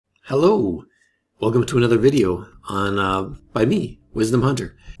Hello, welcome to another video on by me, Wisdom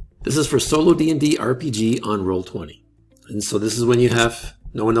Hunter. This is for solo D&D RPG on Roll20. And so this is when you have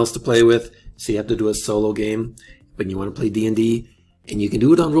no one else to play with, so you have to do a solo game, but you want to play D&D, and you can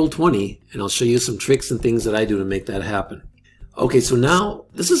do it on Roll20, and I'll show you some tricks and things that I do to make that happen. Okay, so now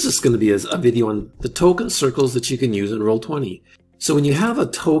this is just going to be a video on the token circles that you can use in Roll20. So when you have a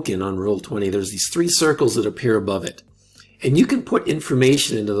token on Roll20, there's these three circles that appear above it. And you can put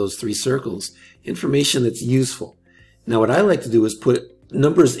information into those three circles, information that's useful. Now what I like to do is put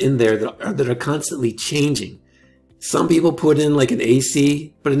numbers in there that are constantly changing. Some people put in like an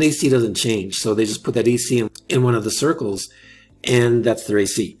AC, but an AC doesn't change. So they just put that AC in one of the circles, and that's their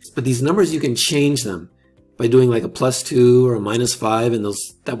AC. But these numbers, you can change them by doing like a +2 or a -5, and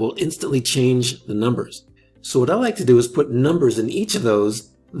that will instantly change the numbers. So what I like to do is put numbers in each of those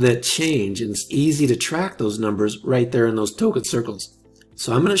that change, and it's easy to track those numbers right there in those token circles.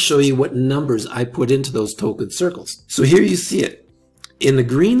 So I'm going to show you what numbers I put into those token circles. So here you see it. In the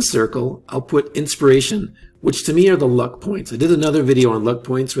green circle, I'll put inspiration, which to me are the luck points. I did another video on luck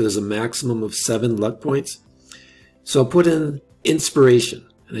points where there's a maximum of 7 luck points. So I'll put in inspiration,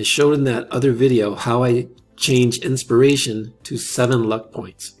 and I showed in that other video how I change inspiration to 7 luck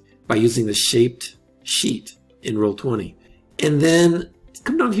points by using the shaped sheet in Roll20. And then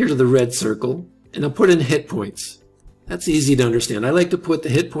come down here to the red circle, and I'll put in hit points. That's easy to understand. I like to put the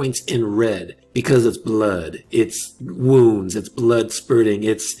hit points in red because it's blood, it's wounds, it's blood spurting,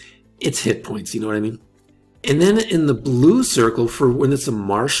 it's hit points, you know what I mean? And then in the blue circle, for when it's a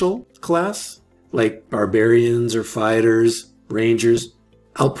martial class, like barbarians or fighters, rangers,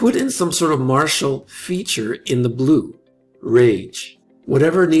 I'll put in some sort of martial feature in the blue. Rage.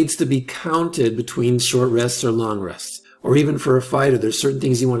 Whatever needs to be counted between short rests or long rests. Or even for a fighter, there's certain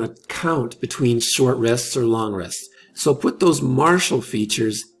things you want to count between short rests or long rests. So put those martial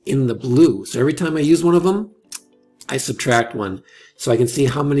features in the blue. So every time I use one of them, I subtract one so I can see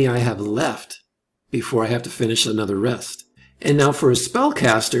how many I have left before I have to finish another rest. And now for a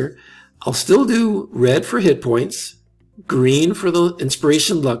spellcaster, I'll still do red for hit points, green for the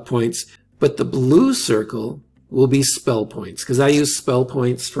inspiration luck points, but the blue circle will be spell points, because I use spell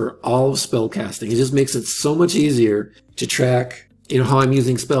points for all of spellcasting. It just makes it so much easier to track, how I'm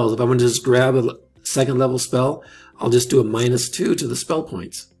using spells. If I want to just grab a second level spell, I'll just do a -2 to the spell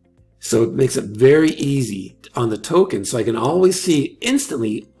points. So it makes it very easy on the tokens, so I can always see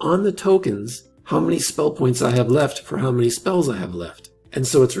instantly on the tokens how many spell points I have left for how many spells I have left. And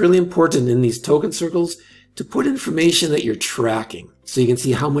so it's really important in these token circles to put information that you're tracking so you can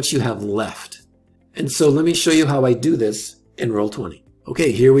see how much you have left. And so let me show you how I do this in Roll20.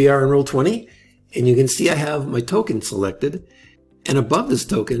 Okay, here we are in Roll20, and you can see I have my token selected, and above this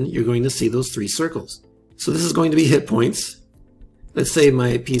token, you're going to see those 3 circles. So this is going to be hit points. Let's say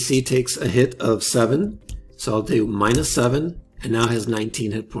my PC takes a hit of 7, so I'll do -7, and now has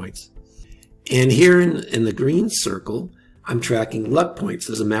 19 hit points. And here in the green circle, I'm tracking luck points.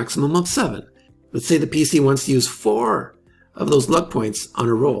 There's a maximum of 7. Let's say the PC wants to use 4 of those luck points on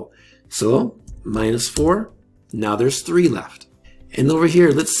a roll. So -4, now there's 3 left. And over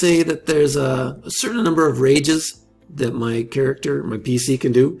here, let's say that there's a certain number of rages that my character, my PC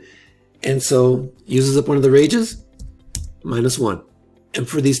can do. And so uses up one of the rages, -1. And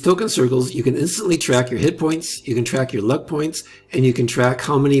for these token circles, you can instantly track your hit points, you can track your luck points, and you can track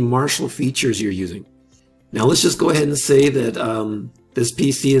how many martial features you're using. Now let's just go ahead and say that this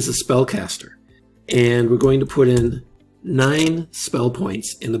PC is a spellcaster. And we're going to put in 9 spell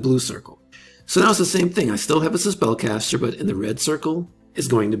points in the blue circle. So now it's the same thing. I still have it as a spellcaster, but in the red circle is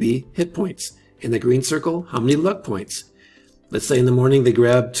going to be hit points. In the green circle, how many luck points? Let's say in the morning they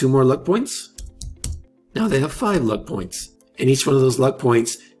grab 2 more luck points. Now they have 5 luck points. And each one of those luck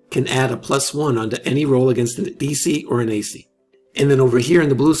points can add a +1 onto any roll against an DC or an AC. And then over here in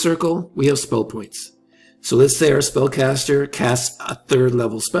the blue circle, we have spell points. So let's say our spellcaster casts a 3rd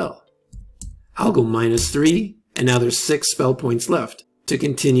level spell. I'll go -3, and now there's 6 spell points left to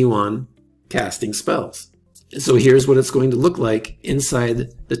continue on casting spells. And so here's what it's going to look like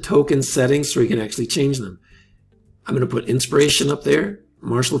inside the token settings so we can actually change them. I'm going to put inspiration up there,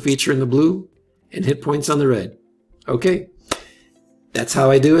 martial feature in the blue, and hit points on the red. Okay, that's how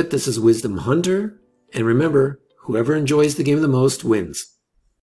I do it. This is Wisdom Hunter. And remember, whoever enjoys the game the most wins.